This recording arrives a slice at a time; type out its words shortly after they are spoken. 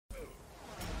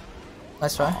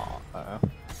Nice try.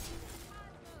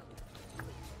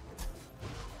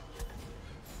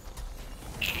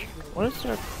 What is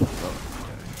their...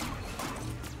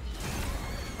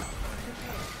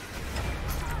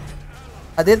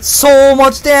 I did so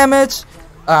much damage!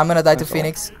 I'm gonna die to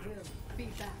Phoenix.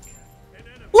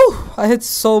 Woo! I hit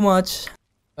so much.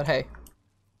 But hey.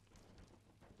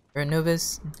 You're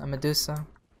Anubis, I'm Medusa.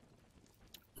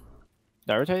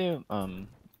 Did I ever tell you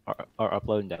our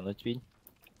upload and download speed?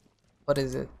 What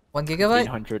is it? 1 gigabyte?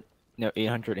 800. No,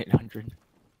 800.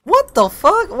 What the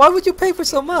fuck? Why would you pay for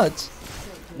so much?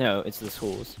 No, it's the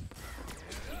schools.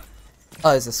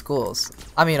 Oh, it's the schools.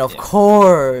 I mean, of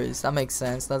course. That makes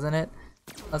sense, doesn't it?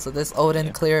 Also, this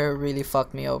Odin clear really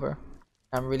fucked me over.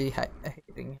 I'm really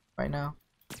hating it right now.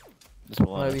 I'm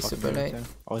gonna be super late.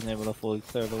 I wasn't able to fully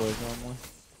clear the waves normally.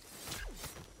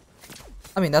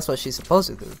 I mean, that's what she's supposed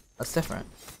to do. That's different.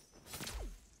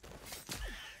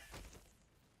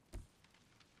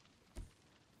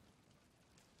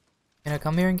 Can I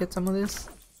come here and get some of this?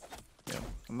 Yeah,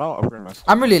 I'm about to upgrade my stun.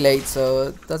 I'm really late, so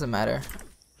it doesn't matter.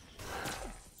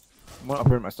 I'm gonna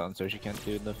upgrade my stun so she can't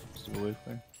do the super wave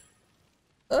thing.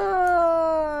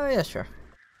 Yeah, sure.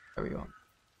 Whatever you want.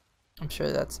 I'm sure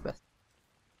that's best.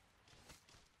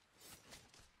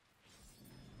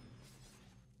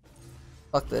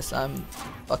 Fuck this, I'm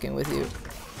fucking with you.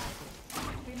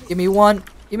 Give me 1,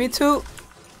 give me 2.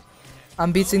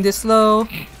 I'm beating this slow.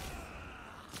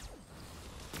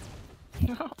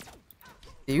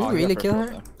 Do you really kill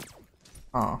her?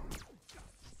 Oh.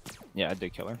 Yeah, I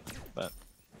did kill her, but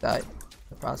died in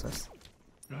the process.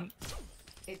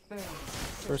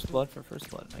 First blood for first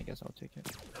blood. I guess I'll take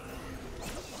it.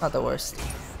 Not the worst.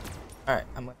 Alright,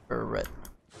 I'm waiting for a red.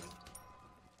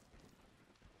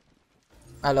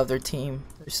 I love their team.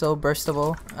 They're so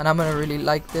burstable, and I'm gonna really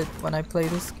like it when I play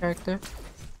this character.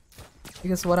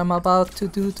 Because what I'm about to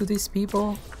do to these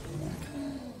people,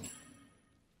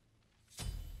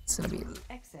 it's gonna be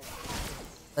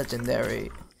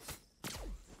legendary.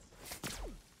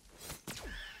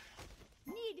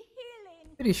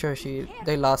 Pretty sure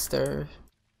they lost their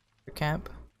camp.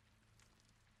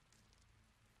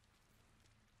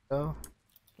 So,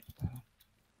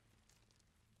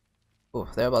 oh,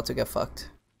 they're about to get fucked.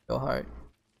 Go hard.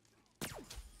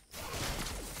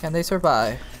 Can they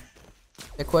survive?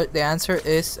 The answer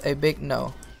is a big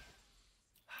no.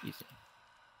 Easy.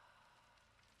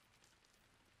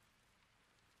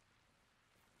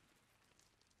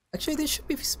 Actually, they should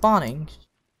be spawning.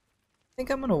 I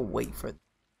think I'm gonna wait for them.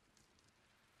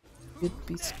 Should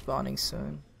be spawning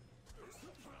soon.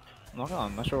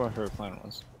 I'm not sure what her plan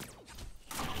was.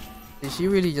 Did she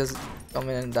really just come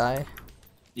in and die?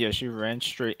 Yeah, she ran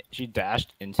straight. She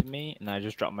dashed into me, and I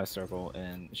just dropped my circle,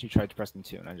 and she tried to press me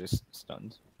too, and I just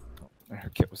stunned. And her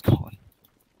kit was gone.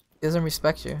 He doesn't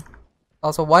respect you.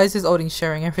 Also, why is this Odin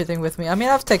sharing everything with me? I mean,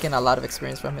 I've taken a lot of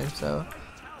experience from him, so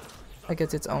I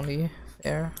guess it's only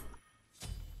fair.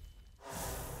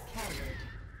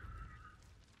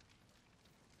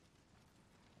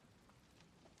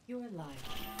 Your life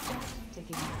just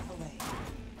ticking away.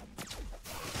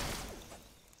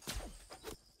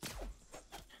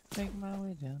 Make my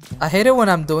way down. I hate it when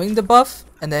I'm doing the buff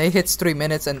and then it hits 3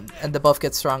 minutes and the buff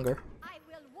gets stronger.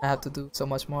 I have to do so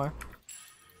much more.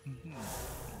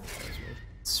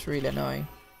 It's really annoying.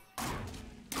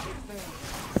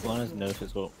 One has no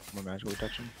physical more magical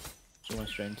protection. She went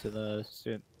straight into the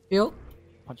Shield?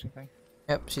 punching thing.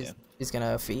 Yep, she's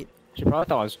gonna feed. She probably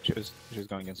thought she was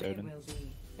going against Odin. Will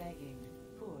be begging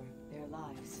for their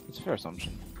lives. It's a fair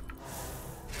assumption.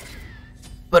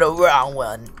 But a round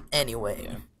one anyway.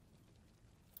 Yeah.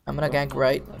 I'm gonna gank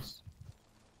right.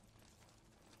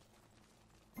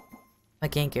 I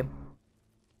gank him.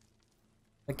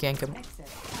 I gank him.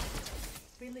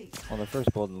 Well, the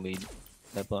first bullet in the lead,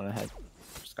 that blown ahead,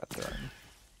 just got thrown.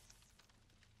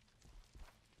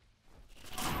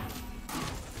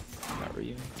 Not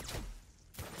Ryu.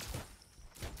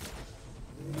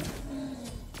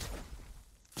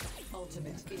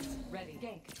 Ultimate is ready.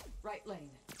 Gank, right lane.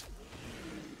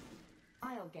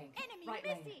 I'll gank, Enemy right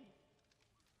missing. lane.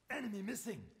 Enemy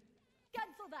missing.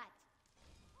 Cancel that.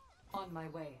 On my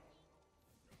way.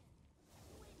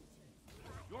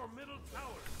 Your middle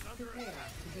tower is under Prepare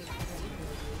to be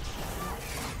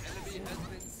enemy has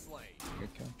been slain.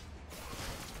 Good kill.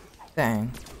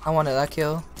 Dang. I wanted that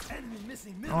kill. Enemy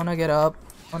missing. I wanna get up.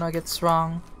 I wanna get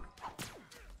strong.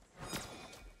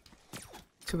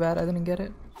 Too bad I didn't get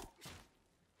it.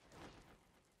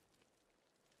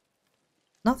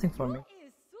 Nothing for me.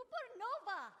 Is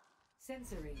supernova.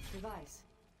 sensory device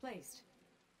placed.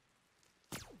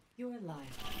 Your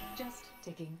life just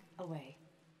ticking away.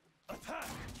 Attack!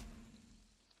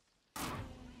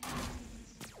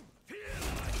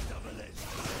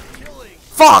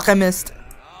 Fuck, I missed.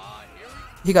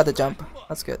 He got the jump.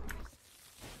 That's good.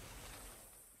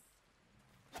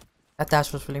 That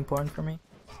dash was really important for me.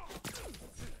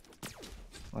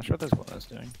 I'm not sure what this one is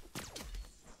doing.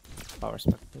 I'll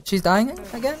respect it. She's dying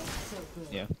again?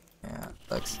 Yeah. Yeah,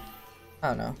 sucks. I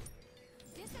don't know.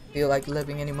 Feel like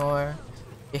living anymore.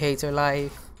 She hates her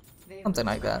life. Something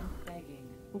like that.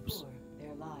 Oops.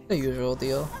 The usual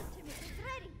deal.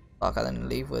 Fuck, I didn't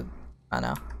leave with. I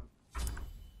know.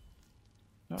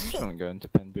 No, I'm just gonna go into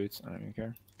pen boots. I don't even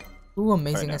care. 2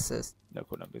 amazing no. assists. No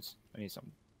cooldown boots. I need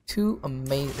some. 2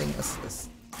 amazing assists.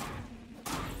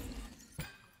 I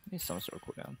need some sort of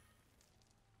cooldown.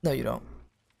 No, you don't.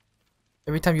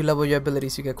 Every time you level your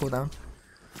abilities, you get cooldown.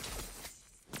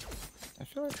 I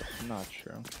feel like that's not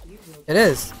true. It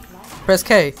is. Press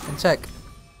K and check.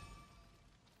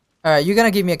 Alright, you're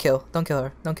gonna give me a kill. Don't kill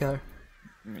her. Don't kill her.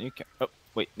 You can. Oh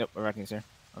wait, nope. Arachne's here.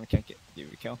 I can't give you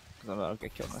a kill because I'm about to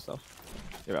get killed myself.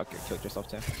 You're about to get killed yourself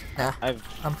too. Yeah,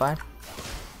 I'm fine.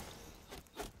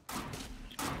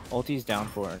 Ulti's down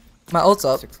for My ult's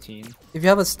up. 16. If you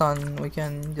have a stun, we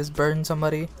can just burn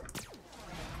somebody.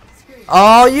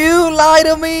 Oh, you lied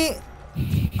to me!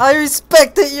 I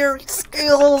respected your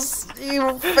skills.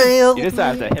 You failed. You just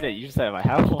have to hit it. You just have I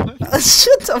have one.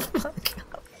 Shut the fuck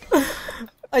up.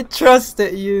 I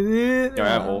trusted you, dude. Yo, I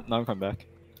have ult. Now I'm coming back.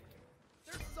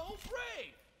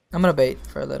 I'm gonna bait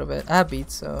for a little bit. I have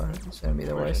beats, so it shouldn't be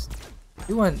the worst.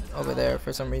 You went over there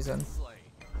for some reason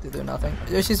to do nothing.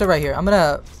 Yeah, she's right here. I'm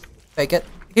gonna fake it.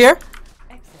 Here?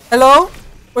 Hello?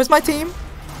 Where's my team?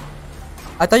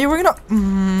 I thought you were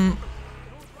gonna.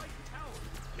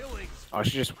 Oh,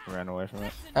 she just ran away from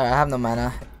it. I have no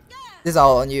mana. This is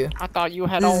all on you. I thought you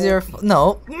had This is your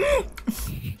no.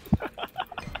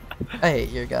 I hate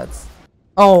your guts.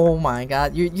 Oh my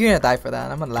god, you're gonna die for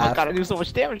that. I'm gonna I laugh. gotta do so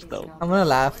much damage though. I'm gonna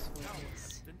laugh.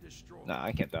 Nah,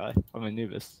 I can't die. I'm a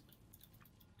Anubis.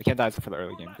 I can't die except for the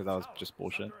early game because that was just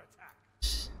bullshit.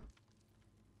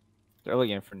 The early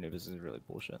game for Anubis is really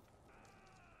bullshit.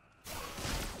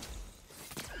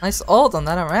 Nice ult on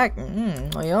that Iraq.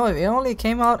 It only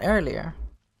came out earlier.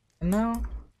 You know?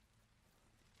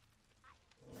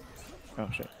 Oh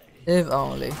shit. If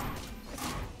only.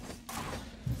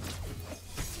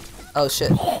 Oh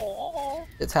shit.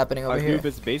 It's happening over here.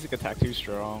 Anubis basic attack too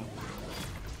strong.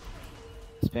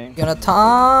 Spam. Gonna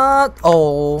taunt.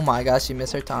 Oh my gosh, she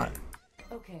missed her taunt.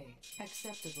 Okay,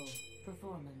 acceptable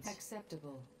performance.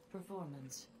 Acceptable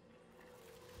performance.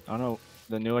 I don't know.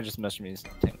 The new one just messaged me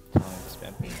telling me to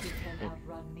spam. Think you can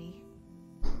outrun me?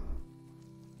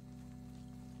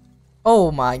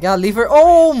 Oh my god, leave her.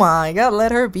 Oh my god,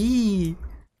 let her be.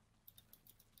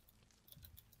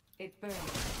 It burns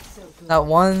so good. That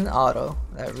one auto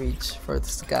that reach for the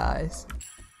skies.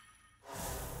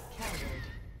 Coward,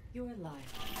 your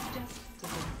life just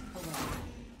isn't away.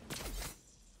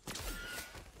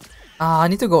 Ah, I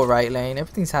need to go right lane.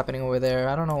 Everything's happening over there.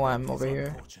 I don't know why I'm over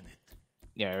here.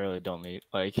 Yeah, I really don't need.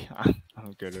 Like,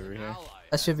 I'm good over here.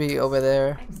 I should be over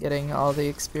there getting all the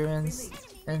experience.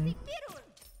 And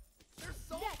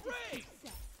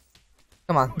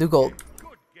come on, do gold.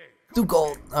 Do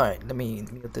gold. Alright, let me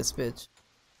mute this bitch.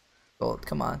 Gold,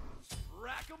 come on.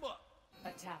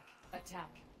 Attack, attack.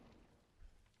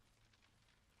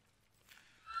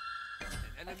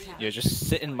 Yeah, just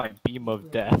sit in my beam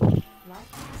of death.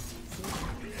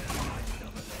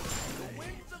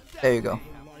 There you go.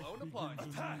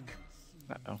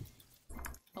 Uh-oh.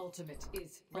 Ultimate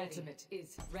is ready. Ultimate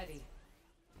is ready.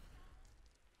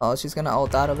 Oh, she's gonna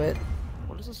ult out of it.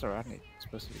 What is this Arachne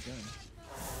supposed to be doing?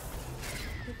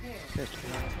 Prepare.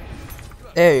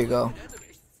 There you go.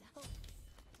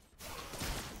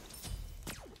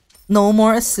 No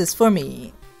more assists for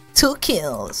me. 2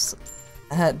 kills.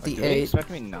 I had the Do they 8 expect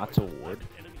me not to ward?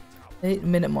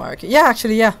 8-minute mark. Yeah,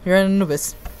 actually, yeah. You're an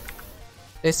Anubis.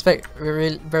 They expect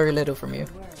very little from you.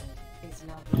 The world is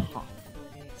not ready for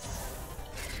this.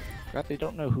 God, they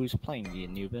don't know who's playing the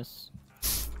Anubis.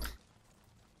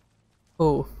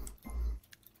 Oh,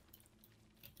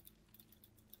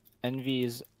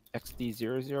 Envy's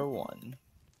XD001.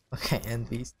 okay,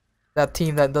 Envy. That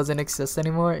team that doesn't exist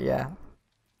anymore. Yeah,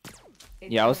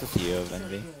 Yeah, I was the CEO of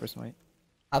Envy for Smite.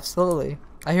 absolutely.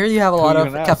 I hear you have a Who lot you of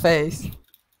gonna ask? cafes.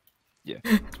 Yeah,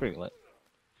 it's pretty lit.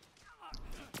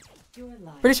 Your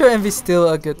life. Pretty sure Envy's still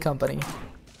a good company.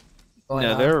 Going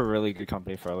No, on. they're a really good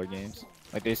company for other games.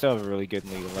 Like, they still have a really good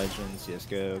League of Legends,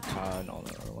 CSGO, COD, all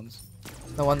the other ones.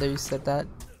 No wonder you said that.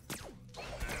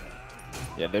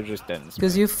 Yeah, they're just dead in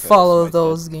Because Smite, you follow Smite's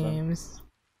those dead, so- games.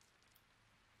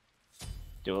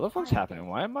 Dude, what the fuck's happening?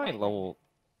 Why am I level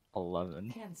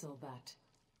 11? Cancel that.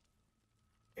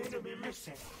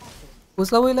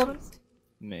 Who's level 11?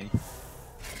 Me.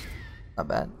 Not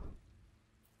bad.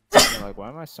 I'm like, why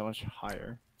am I so much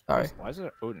higher? Sorry. Why is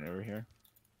there Odin over here?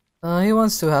 He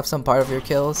wants to have some part of your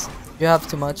kills. You have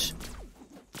too much.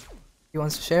 He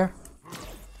wants to share.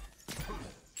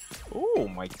 Oh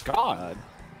my god.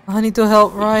 I need to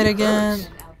help right again.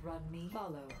 Outrun me.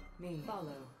 Follow me.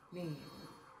 Follow me.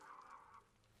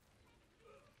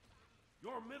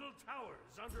 Your middle tower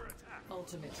is under attack.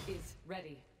 Ultimate is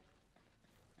ready.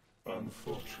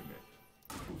 Unfortunate.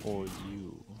 For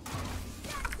you.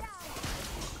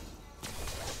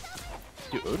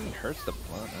 Dude, Odin hurts the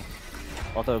Valona.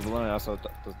 Although Valona also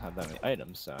doesn't have that many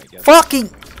items, so I guess. Fucking!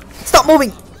 Stop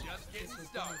moving! This was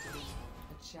going to be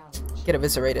a challenge. Get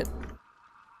eviscerated.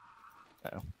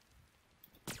 Uh-oh.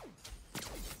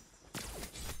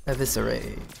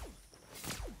 Eviscerate.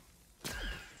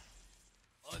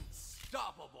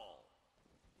 Unstoppable.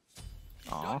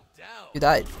 Aw. Down. You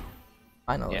died.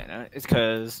 Finally. Yeah, no, it's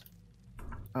because.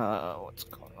 What's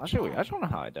going on? Actually, wait, I don't know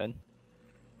how I died.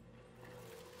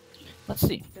 Let's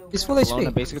see. He's full Valona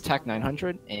HP. basic attack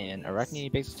 900 and Arachne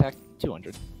basic attack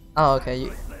 200. Oh, okay.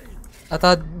 I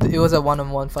thought it was a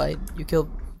one-on-one fight. You killed,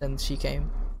 then she came.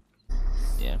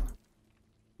 Yeah.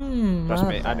 Trust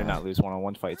me, I did not lose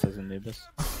one-on-one fights as Anubis.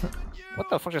 What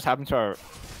the fuck just happened to our...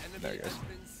 There it goes.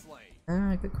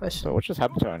 Alright, good question. So what just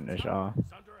happened to our Nish? Oh,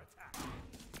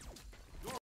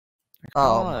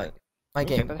 my my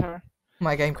game.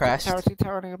 My game crashed. Tower,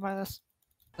 tower, to buy this?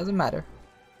 Doesn't matter.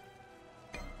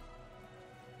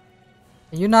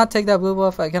 Can you not take that blue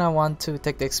buff? I kinda want to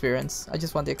take the experience. I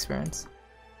just want the experience.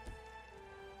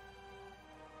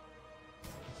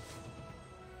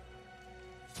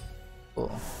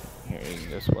 Cool. Here, you can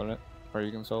just split it. Or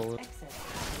you can solo it.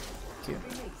 Cute.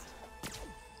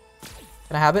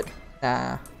 Can I have it?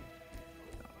 Nah.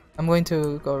 I'm going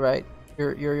to go right.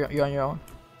 You're on your own.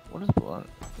 What is blood?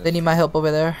 They need my help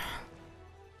over there.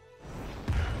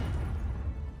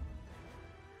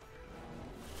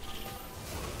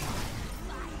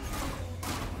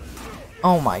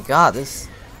 Oh my god, he's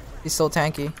so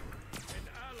tanky.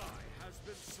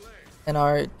 And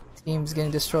our team's getting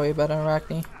destroyed by the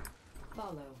Arachne.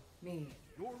 Follow me.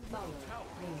 Follow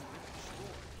me.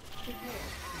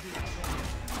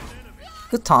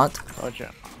 Good taunt. Oh,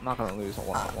 yeah. I'm not gonna lose a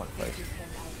one-on-one fight.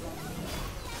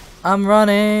 I'm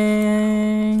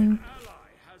running.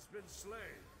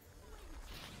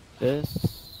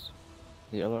 This...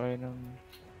 The other item...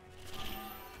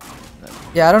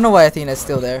 Yeah, I don't know why Athena's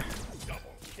still there.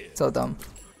 So dumb.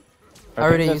 I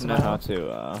already think used doesn't my know how ult.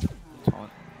 to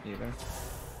taunt either.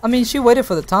 I mean, she waited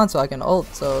for the taunt so I can ult,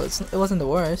 so it wasn't the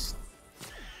worst.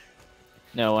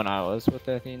 No, when I was with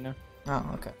Athena. Oh,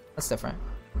 okay. That's different.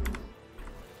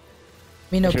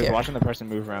 Me no She was care. watching the person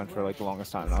move around for like the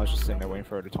longest time, and I was just sitting there waiting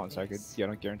for her to taunt so I could get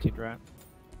a guaranteed rat.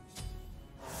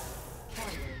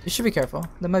 You should be careful.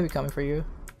 They might be coming for you.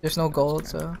 There's no gold,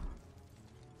 so...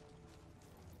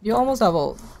 You almost have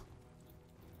ult.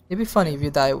 It'd be funny if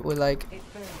you die with like...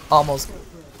 Almost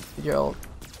with your ult.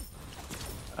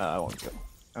 I won't go.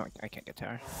 I can't get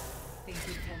tower. Think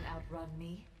you can outrun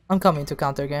me? I'm coming to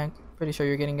counter gank. Pretty sure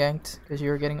you're getting ganked because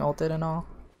you're getting ulted and all.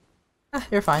 Ah,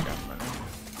 you're fine. Yeah, I'm running.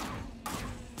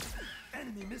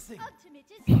 Enemy missing. Ultimate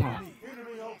is ready.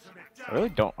 Enemy ultimate down. I really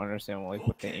don't understand like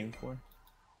what they aim for.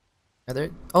 Are there...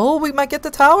 Oh, we might get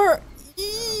the tower!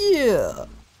 Yeah!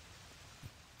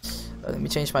 Let me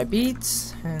change my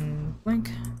beats and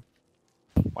blink.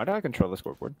 Why do I control the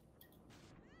scoreboard?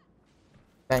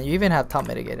 Man, you even have top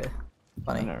mitigated. I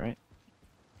Funny. know, right?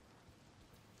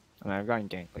 I mean, I've gotten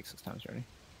ganked like 6 times already.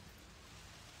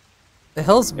 The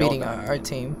hell's They all beating die. our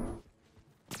team.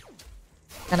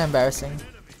 Kinda embarrassing. Alright,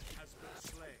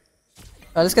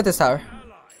 let's get this tower.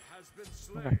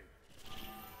 Okay.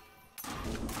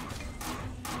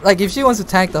 Like, if she wants to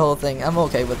tank the whole thing, I'm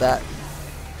okay with that.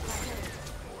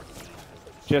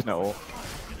 She has no ult.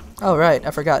 Oh, right,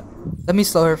 I forgot. Let me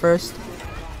slow her first.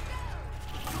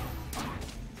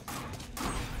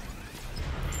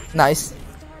 Nice.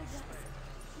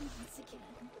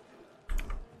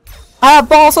 I have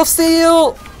balls of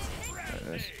steel!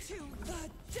 There it is.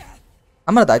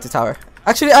 I'm gonna die to tower.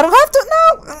 Actually, I don't have to. No!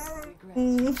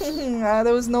 Ah,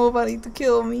 there was nobody to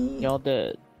kill me. Y'all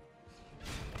dead.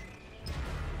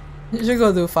 You should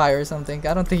go do fire or something.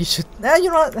 I don't think you should. Nah, you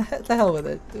know what? The hell with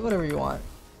it. Do whatever you want.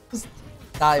 Just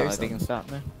die or Not like they something. can stop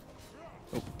me.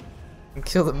 And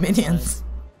kill the minions.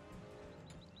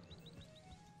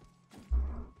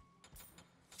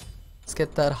 Let's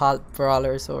get that hot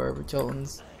brawlers or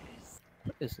Jones.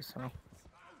 What is this? Oh.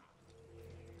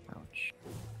 Ouch.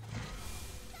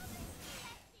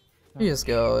 You just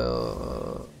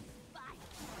go.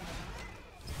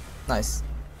 Nice.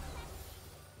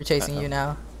 We're chasing you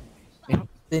now. Yep.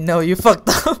 They know you fucked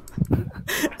up. They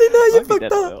know you Might be fucked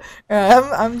dead up. though.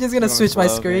 Alright, I'm just gonna You wanna switch my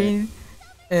slow me? screen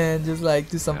and just like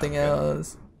do something okay.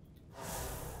 else.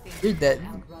 You're dead.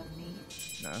 Outrun me.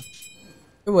 No.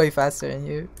 You're way faster than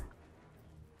you.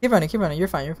 Keep running, keep running. You're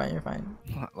fine, you're fine, you're fine.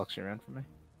 Luxury ran for me.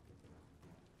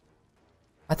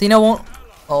 Athena won't.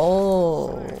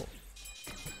 Oh.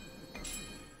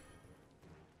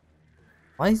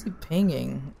 Why is he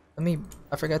pinging? Let me.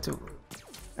 I forgot to.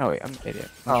 Oh wait, I'm an idiot.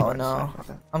 Oh no.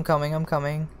 I'm coming, I'm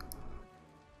coming.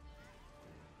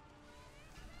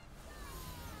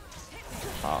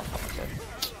 Oh,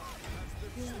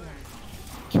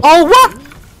 Oh, what?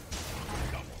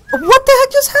 What the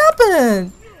heck just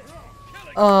happened?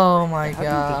 Oh my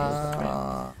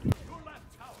god.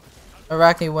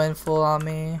 Arachne went full on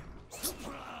me.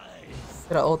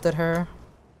 Could have ulted her.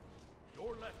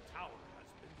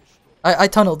 I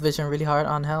tunneled vision really hard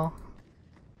on Hell.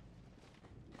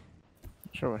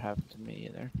 not sure what happened to me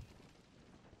either.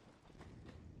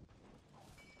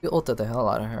 You ulted the hell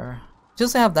out of her. She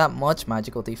doesn't have that much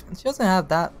magical defense. She doesn't have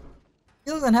that.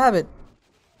 She doesn't have it.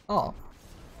 Oh.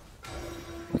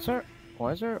 What's our?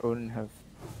 Why does our Odin have?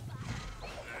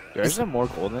 Do I have more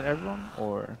gold than everyone,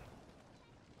 or?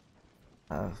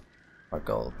 Or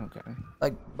gold. Okay.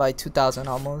 Like by 2,000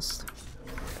 almost.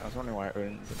 I was wondering why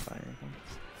Odin didn't buy anything.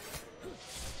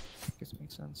 Guess it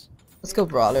makes sense. Let's go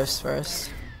brawlers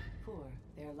first. For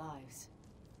their lives.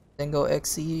 Then go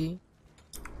XE.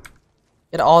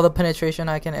 Get all the penetration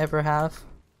I can ever have.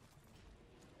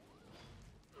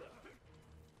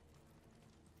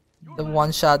 The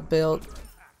one-shot build.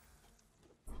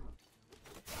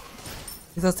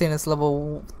 This thing is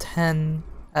level 10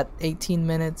 at 18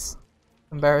 minutes.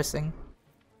 Embarrassing.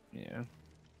 Yeah.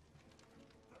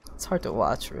 It's hard to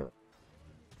watch, really.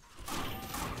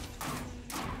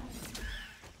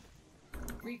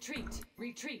 Retreat.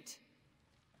 Retreat.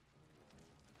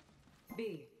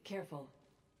 Be careful.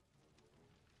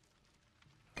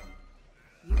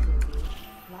 You will be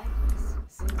lifeless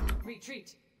soon.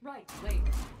 Retreat. Right lane.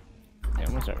 Yeah,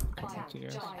 I'm gonna start cooking Attack. to you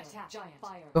guys. Giant.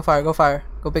 Fire. Go fire, go fire.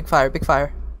 Go big fire, big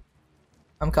fire.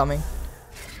 I'm coming.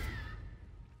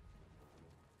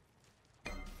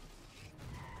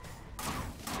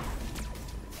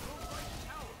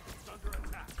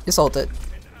 Just ult it.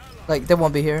 Like, they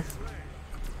won't be here.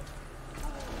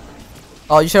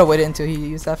 Oh, you should have waited until he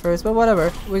used that first, but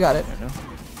whatever. We got it. I know.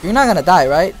 You're not gonna die,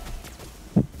 right?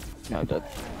 No, that.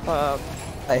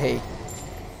 I hate.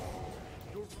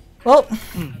 Well,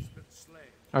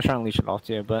 I was trying to leash it off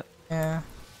to you, but yeah.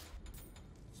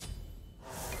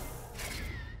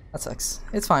 That sucks.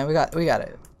 It's fine. We got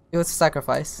it. It was a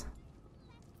sacrifice.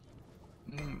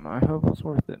 I hope it's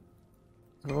worth it.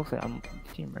 It looks like I'm on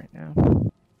the team right now.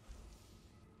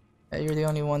 Yeah, you're the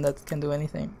only one that can do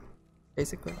anything,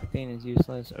 basically. Athena's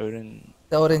useless. Odin.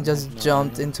 The Odin just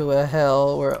jumped into a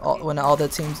hell where when all the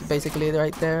teams basically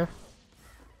right there.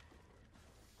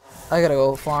 I gotta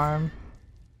go farm.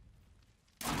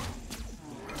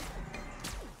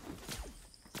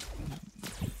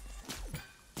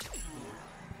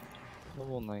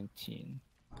 Level 19.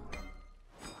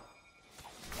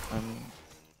 I'm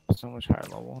so much higher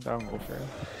level. That won't go fair.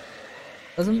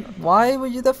 Doesn't. Why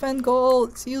would you defend gold?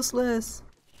 It's useless.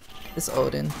 It's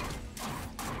Odin.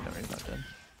 No, he's not dead.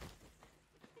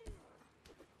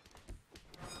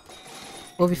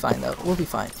 We'll be fine though. We'll be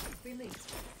fine.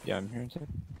 Yeah, I'm here too.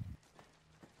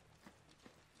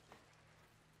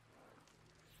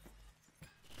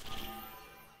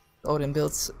 Odin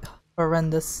builds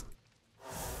horrendous,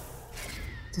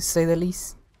 to say the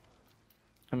least.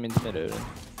 I'm in mid Odin.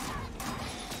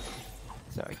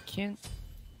 So I can't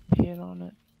hit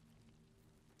on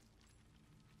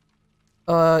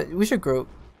it. We should group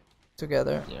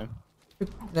together. Yeah.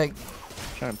 Like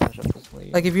Trying to push up this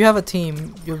lead. if you have a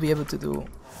team, you'll be able to do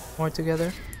more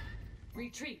together.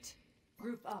 Retreat.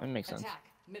 Group up. That makes sense. Attack.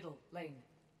 Middle lane.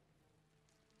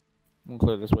 I'm gonna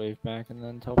clear this wave back and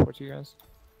then teleport to you guys.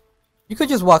 You could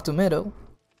just walk to middle.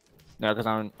 No, because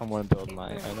I'm gonna build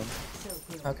my item. So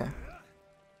clear. Okay.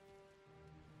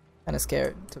 Kinda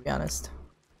scared, to be honest.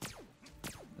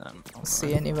 I'm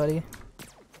See anybody?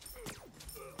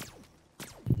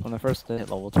 When I first hit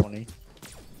level 20,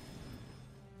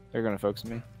 they're gonna focus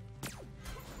me.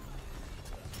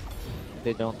 If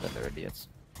they don't, then they're idiots.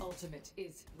 Ultimate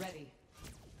is ready.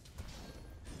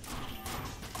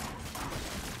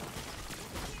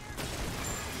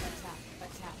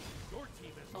 Attack.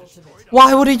 Ultimate.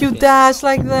 Why would you dash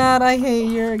like that? I hate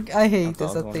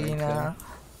this I was wondering Athena.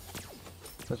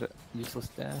 Such a useless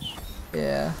dash.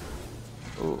 Yeah.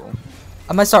 Ooh.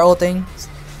 I might start ulting.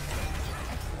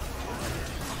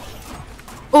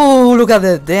 Oh, look at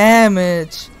the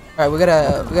damage. Alright, we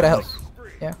gotta help.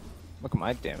 Yeah, Look at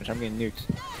my damage. I'm getting nuked.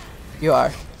 you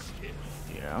are.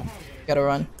 Yeah. Gotta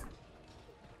run.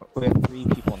 We have 3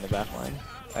 people in the back line.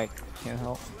 I can't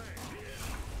help.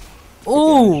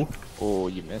 Ooh! Oh,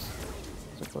 you missed.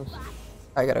 So close.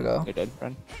 I gotta go, You're dead,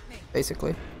 friend.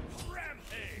 basically.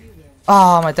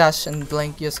 Ah, my dash and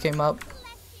blink just came up.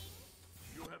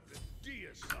 You have been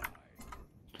deicide.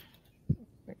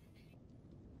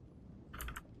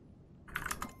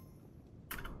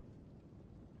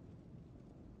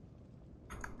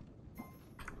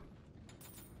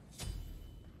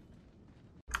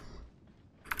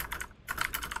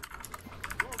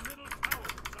 Your middle tower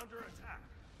is under attack.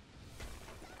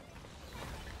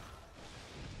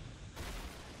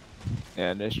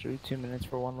 Yeah, there's 2 minutes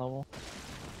for 1 level.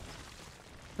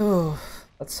 Oh,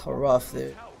 that's rough,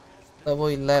 dude. Level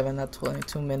 11 at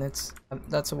 22 minutes.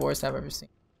 That's the worst I've ever seen.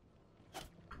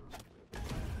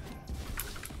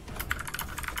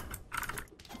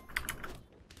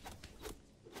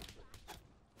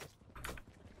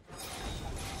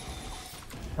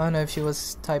 I don't know if she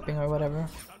was typing or whatever.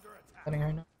 Letting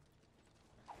her know.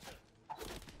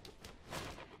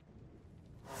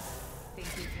 Think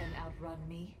you can outrun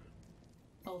me?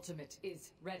 Ultimate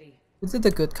is ready. We did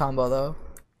a good combo though.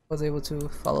 Was able to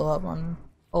follow up on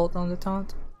ult on the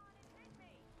taunt.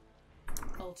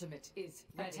 Ultimate is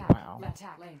ready. Wow.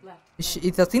 Attack lane left.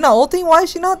 Is Athena ulting? Why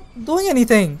is she not doing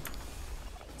anything?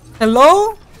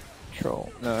 Hello?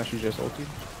 Troll. No, she just ulted.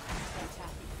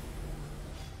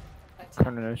 Attack.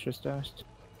 Chronos just dashed.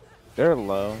 They're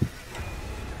low.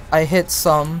 I hit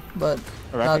some, but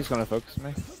Araki's gonna focus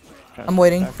me. I'm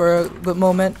waiting for a good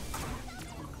moment.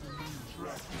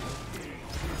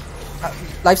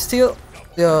 Lifesteal,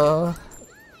 the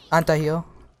anti-heal.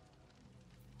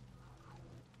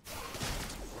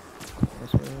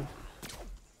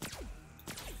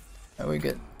 Yeah, we're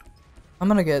good. I'm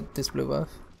gonna get this blue buff,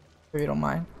 if you don't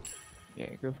mind. Yeah,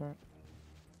 go for it.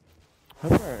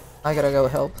 Hope our I gotta go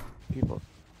help people.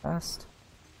 fast.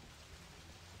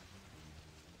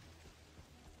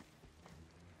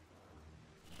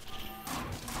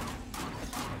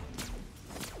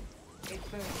 It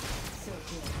burns so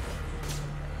good.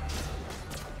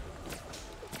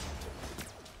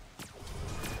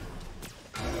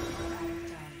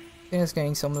 I think it's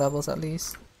getting some levels at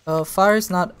least. Fire's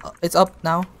not. It's up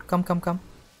now. Come, come, come.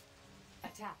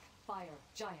 Attack fire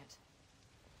giant.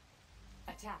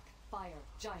 Attack fire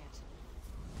giant.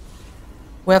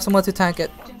 We have someone to tank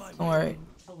it. Don't worry.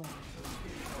 Away.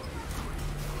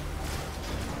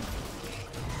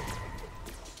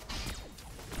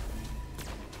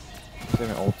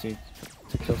 Saving ulti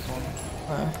to kill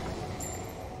someone.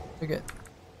 We're good.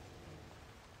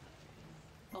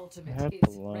 I Ultimate have is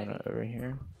Bologna ready. over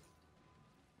here.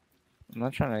 I'm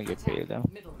not trying to get baited though.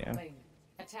 Middle Yeah, lane.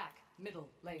 Attack middle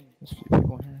lane. there's a few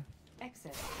people here.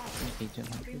 Excess I power think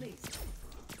 1800. released.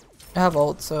 I have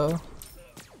ult, so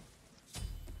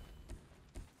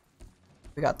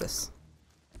we got this.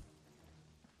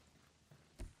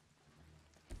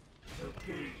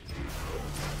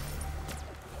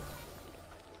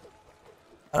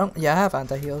 I don't. Yeah, I have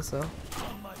anti-heal, so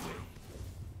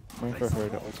Waiting for her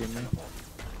to ulti me.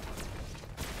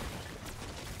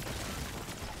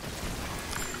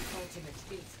 Ultimate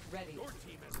is ready.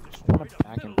 I'm gonna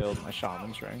back and build my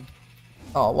shaman's ring.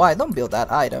 oh, why? Don't build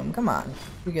that item. Come on,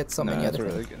 you get so No, many that's other a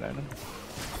really things. good item.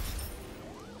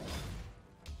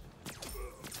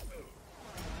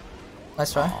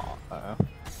 Nice try. Uh-oh.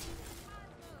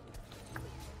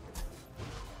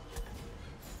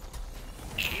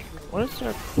 What is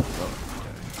their...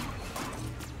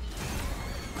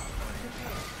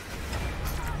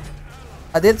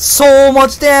 I did so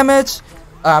much damage.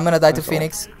 I'm gonna die to Nice ult.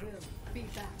 Phoenix. Be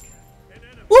back.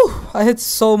 Woo! I hit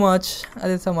so much. I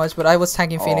did so much, but I was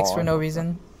tanking Phoenix Oh, for I no thought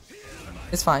reason.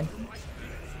 It's fine.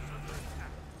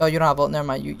 Oh, you don't have ult. Never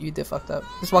mind. You did fucked up.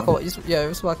 Just walk away.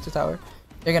 Just walk to tower.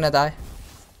 You're gonna die.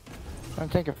 I'm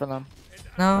taking for them.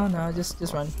 No, no, just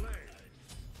run. An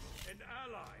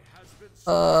ally has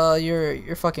been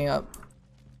You're fucking up.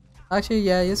 Actually,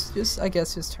 yeah, just I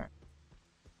guess just turn.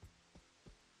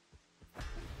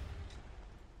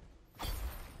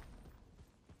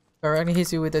 Already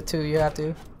hits you with the 2, you have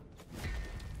to.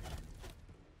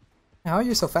 How are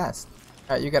you so fast?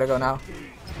 Alright, you gotta go now.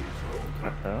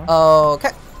 Uh-oh. Okay.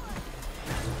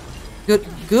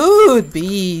 Good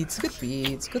beats. Good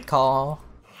beats. Good call.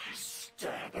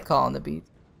 Good call on the beat.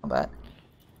 Not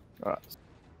bad.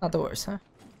 Not the worst, huh?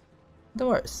 The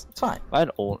worst. It's fine. If I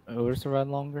had ult over to run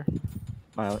longer,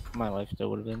 my life still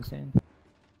would have been insane.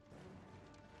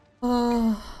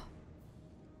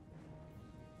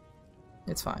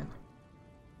 It's fine.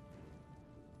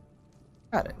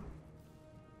 Got it.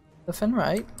 Defend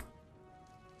right.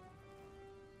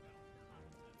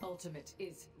 Ultimate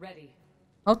is ready.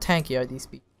 How tanky are these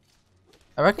people?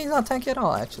 I reckon he's not tanky at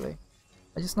all, actually.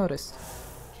 I just noticed.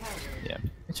 Yeah.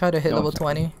 I try to hit No level one's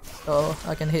 20, so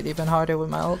I can hit even harder with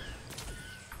my ult.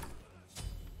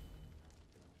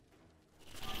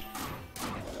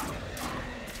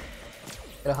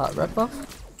 Get a hot red buff.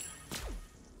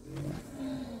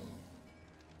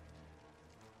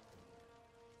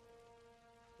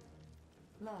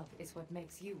 Love is what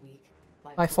makes you weak.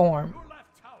 Like My form. Your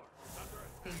left tower is under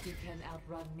attack. think you can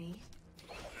outrun me?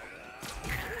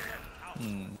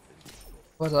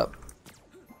 What's up?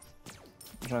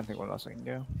 I'm trying to think what else I can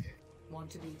do. Want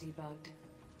to be debugged?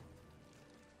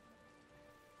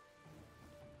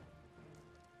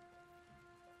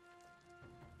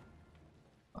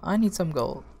 I need some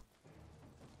gold.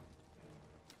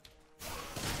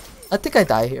 I think I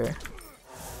die here.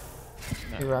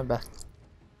 You run back.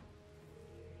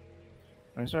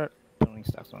 I'm gonna start building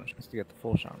stacks on just to get the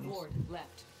full charms. Ward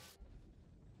left.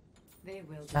 They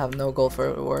will I have no gold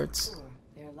for rewards.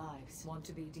 their lives. Want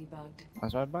to be debugged?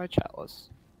 That's why I buy Chalice.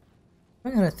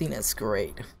 I'm gonna think that's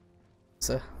great.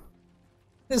 So,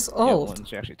 this Yeah, old. when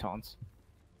she actually taunts.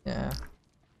 Yeah.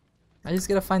 I just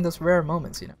gotta find those rare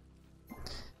moments, you know.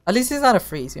 At least it's not a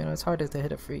freeze, you know. It's harder to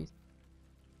hit a freeze.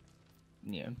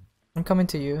 Yeah. I'm coming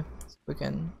to you. So we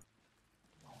can.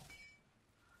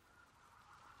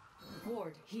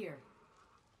 Ward here.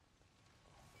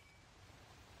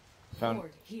 Found.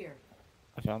 Ward here.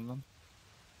 I found them.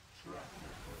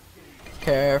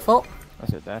 Careful.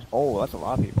 That's it, Dad. Oh, that's a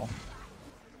lot of people.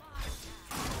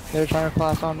 They're trying to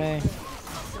class on me.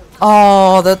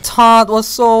 Oh, the taunt was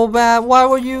so bad. Why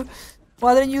were you?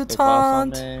 Why didn't you They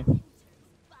class taunt? on me.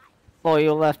 Oh,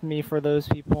 you left me for those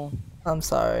people. I'm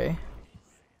sorry.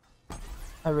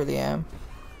 I really am.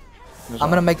 There's I'm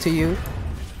gonna not- make to you.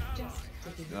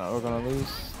 No, we're gonna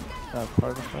lose that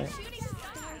part of the fight.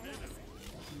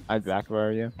 I'd back. Where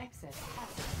are you? Excess.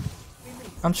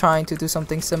 I'm trying to do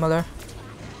something similar.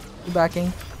 You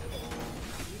backing?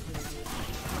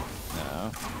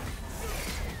 No.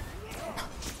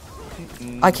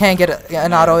 I can't get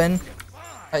an auto in.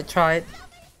 I tried.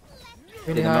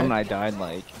 Really The hard. moment I died,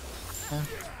 like, Yeah.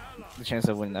 the chance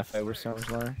of winning that fight was so much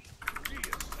lower.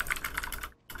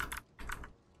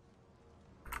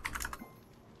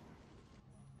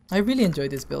 I really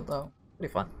enjoyed this build though.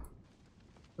 Pretty fun.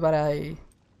 But I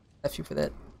left you for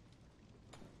that.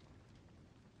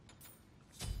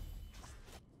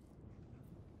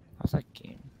 How's that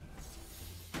game?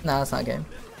 Nah, it's not a game.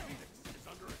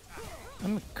 I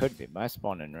mean, it could be, but I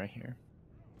spawned in right here.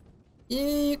 Yeah,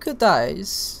 you could die. It's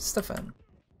Stefan.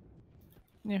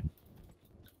 Yeah,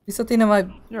 Isatina might.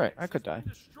 you're right. I could die.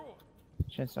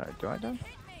 Chance, sorry. Do I die?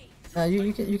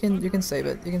 You can save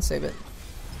it. You can save it.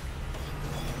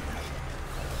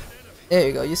 There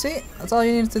you go. You see? That's all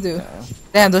you needed to do. No.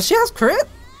 Damn, does she have crit?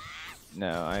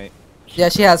 No, Yeah,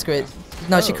 she has crit.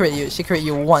 No, she Oh. crit you. She crit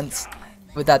you once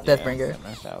with that Yeah, Deathbringer.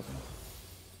 1000.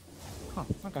 Huh,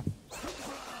 okay.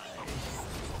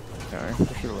 Sorry, I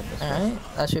should win this fight. Alright,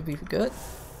 that should be good.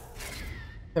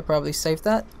 Should probably save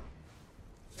that.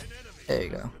 There you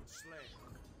go.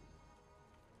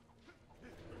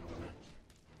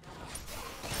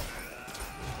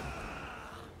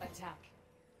 Attack.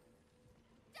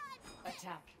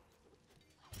 Attack.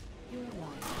 Your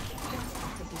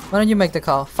life. Why don't you make the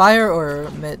call? Fire or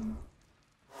mid?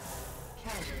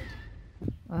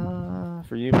 Coward.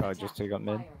 For you, probably just take up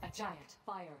mid. Fire. A giant.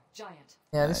 Fire. Giant.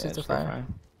 Yeah, this is the just take fire.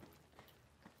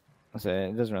 I say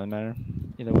it doesn't really matter.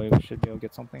 Either way, we should be able to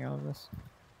get something out of this.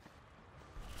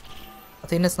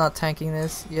 Athena's not tanking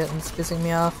this yet and it's pissing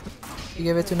me off. You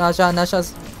give it to Nasha.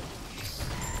 Nasha's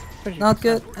not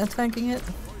good at tanking it.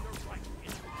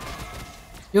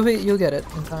 You'll get it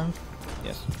in time.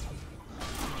 Yes.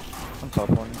 I'm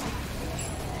teleporting.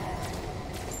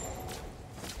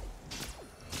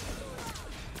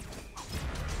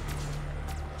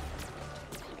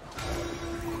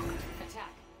 Attack.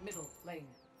 Middle lane.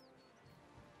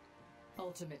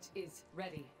 Ultimate is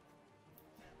ready.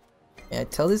 Yeah,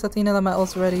 tell this Athena that my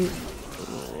ult's ready.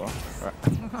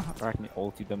 Arachne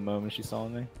ultied the moment she saw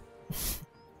me.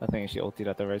 I think she ultied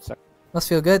at the right second. Must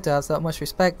feel good to have that much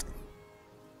respect.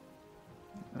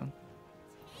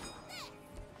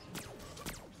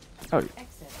 Oh,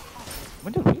 Excess.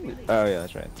 when did we lose? Oh yeah,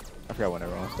 that's right. I forgot when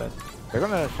everyone was dead. They're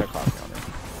gonna check coffee on me.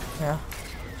 Yeah.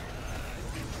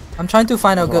 I'm trying to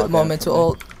find a There's a lot good of moment damage to from me.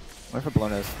 ult. Wait for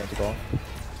Bologna's to go.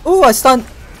 Ooh, I stunned.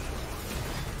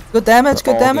 Good damage,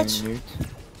 They're good all damage. getting nuked.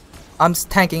 I'm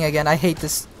tanking again. I hate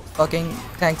this fucking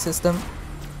tank system.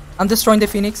 I'm destroying the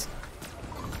Phoenix.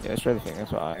 Yeah, it's really thing.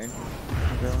 That's why.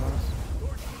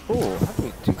 Oh, how do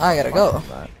we take I gotta so go. much from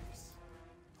that?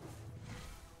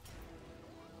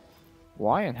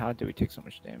 Why and how do we take so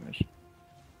much damage?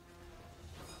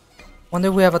 Wonder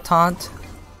if we have a taunt.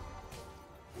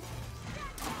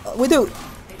 We do.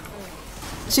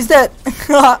 She's dead.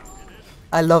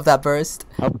 I love that burst.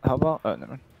 How about? Oh, never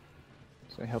mind.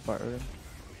 So help out Odin.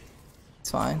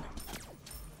 It's fine.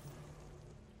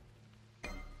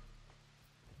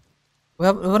 We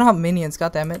don't have minions.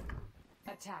 God damn it.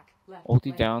 Attack left. Ulti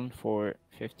lane. down for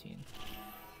 15.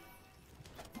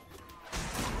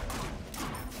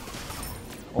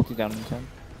 Ulti down in 10.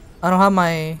 I don't have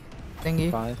my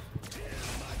thingy. 5.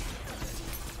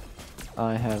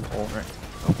 I have over.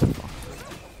 What the fuck?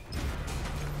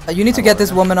 You need to get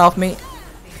this woman off me.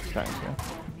 Trying to.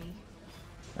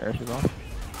 There she's off.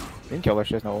 Didn't kill her.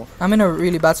 She has no ult. I'm in a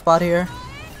really bad spot here.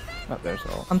 Not there's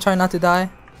ult. I'm trying not to die.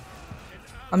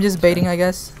 I'm just baiting, I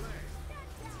guess.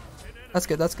 That's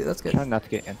good. That's good. That's good. Trying not to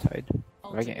get antied.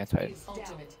 If I get antied.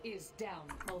 Ultimate is down.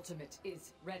 Ultimate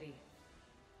is ready.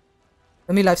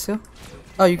 Let me lifesteal.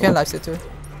 Oh, you can lifesteal too.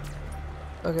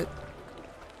 Okay.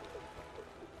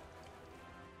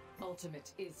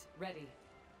 Ultimate is ready.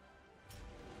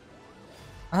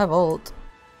 I have ult.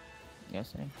 Yeah,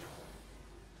 same.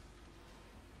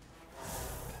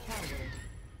 Coward.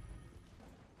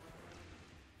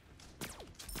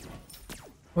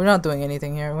 We're not doing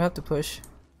anything here. We have to push.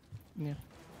 Yeah.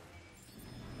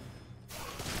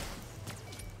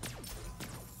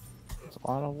 It's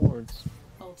a lot of wards.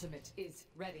 Ultimate is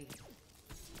ready.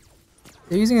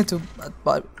 They're using it to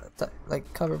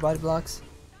like cover body blocks.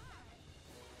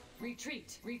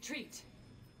 Retreat. Retreat.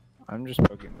 I'm just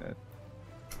poking that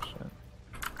shit.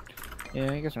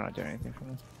 Yeah, I guess we're not doing anything from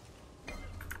this.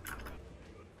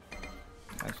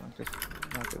 Nice one, just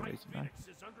not the lazy man. Phoenix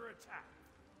is under attack.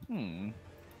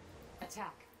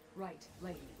 Attack. Right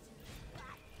lane.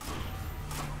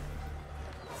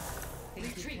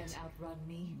 Think Retreat. You can outrun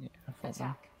me. Yeah, fuck that.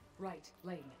 Attack. Right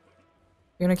lane.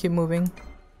 You're gonna keep moving.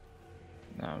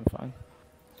 No, I'm fine.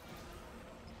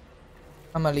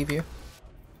 I'm gonna leave you.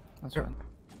 That's Sure. fine.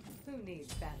 Who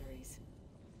needs batteries?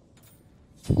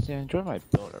 Yeah, enjoy my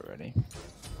build already.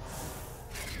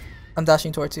 I'm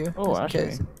dashing towards you. Oh, just in actually.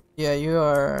 case. Yeah, you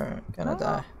are gonna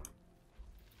die.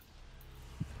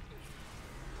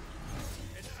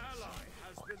 An ally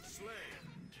has been slain.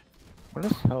 What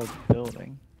is hell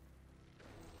building?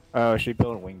 Oh, she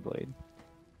built a wing blade.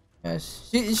 Yeah,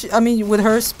 I mean, with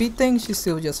her speed thing, she's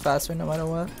still just faster no matter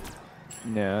what.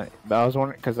 Yeah, but I was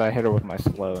wondering because I hit her with my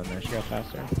slow and then she got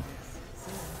faster.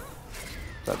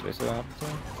 That's basically what happened to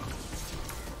her.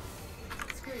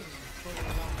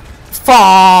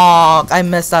 Fuck! I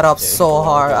messed that up Yeah, so well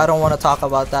hard. done. I don't want to talk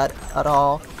about that at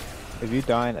all. If you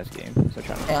die in this game, so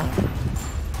try to. Yeah.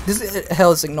 This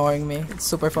hell is ignoring me. It's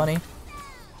super funny.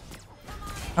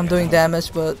 I'm doing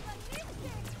damage, but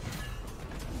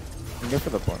You go for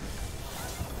the point.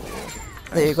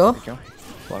 there you go. There you go.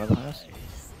 One of the highest. An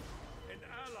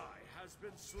ally has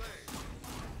been slain.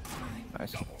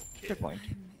 Nice. Good point.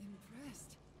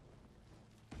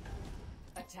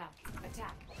 Attack.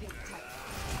 Attack. The Titan.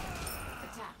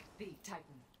 Attack the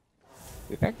Titan.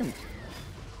 If I can You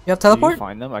have do you teleport?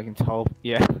 find them, I can tell.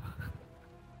 Yeah.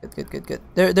 Good.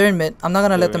 They're in mid. I'm not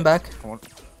gonna let them back.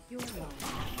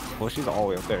 Well, she's all the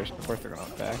way up there. So of course they're gonna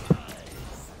back.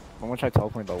 I'm gonna try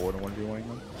teleporting the ward and 1v1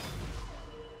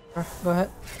 them. Go ahead.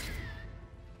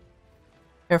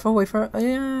 Careful, wait for.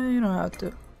 Yeah, you don't have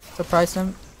to. Surprise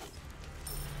him.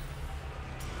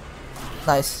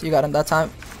 Nice, you got him that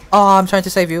time. Oh, I'm trying to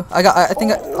save you. I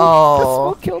think.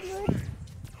 Oh, Killed me.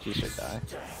 She should die.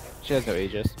 She has no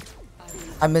Aegis.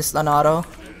 I missed an auto.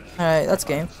 Alright, that's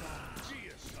game.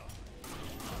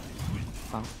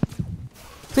 Oh.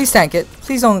 Please tank it.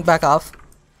 Please don't back off.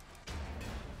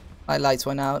 My lights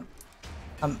went out.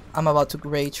 I'm about to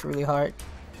rage really hard.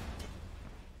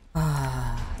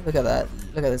 Look at that.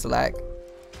 Look at this lag.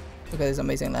 Look at this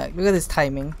amazing lag. Look at this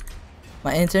timing.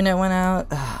 My internet went out.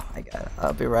 Oh my god.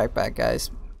 I'll be right back,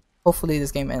 guys. Hopefully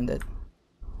this game ended.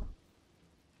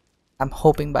 I'm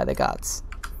hoping by the gods.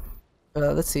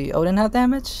 Let's see. Odin had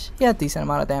damage? He had decent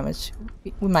amount of damage.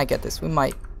 We might get this. We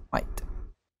might.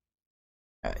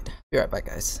 Alright. Be right back,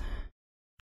 guys.